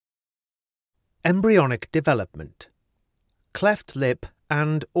Embryonic development. Cleft lip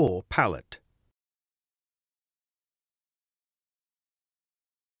and/or palate.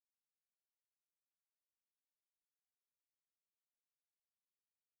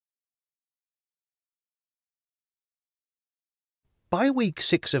 By week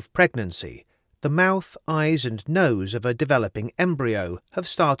 6 of pregnancy, the mouth, eyes and nose of a developing embryo have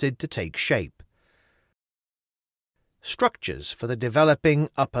started to take shape. Structures for the developing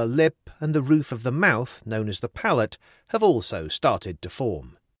upper lip and the roof of the mouth, known as the palate, have also started to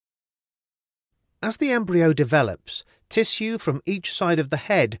form. As the embryo develops, tissue from each side of the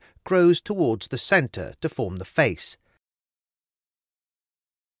head grows towards the centre to form the face.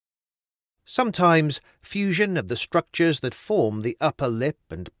 Sometimes fusion of the structures that form the upper lip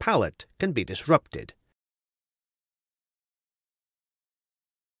and palate can be disrupted.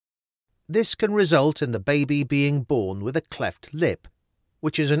 This can result in the baby being born with a cleft lip,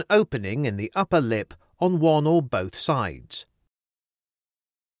 which is an opening in the upper lip on one or both sides.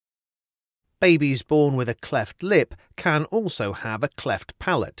 Babies born with a cleft lip can also have a cleft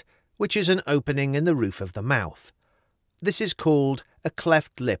palate, which is an opening in the roof of the mouth. This is called a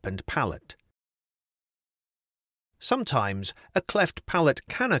cleft lip and palate. Sometimes a cleft palate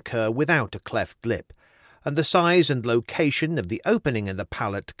can occur without a cleft lip, and the size and location of the opening in the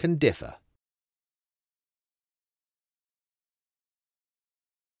palate can differ.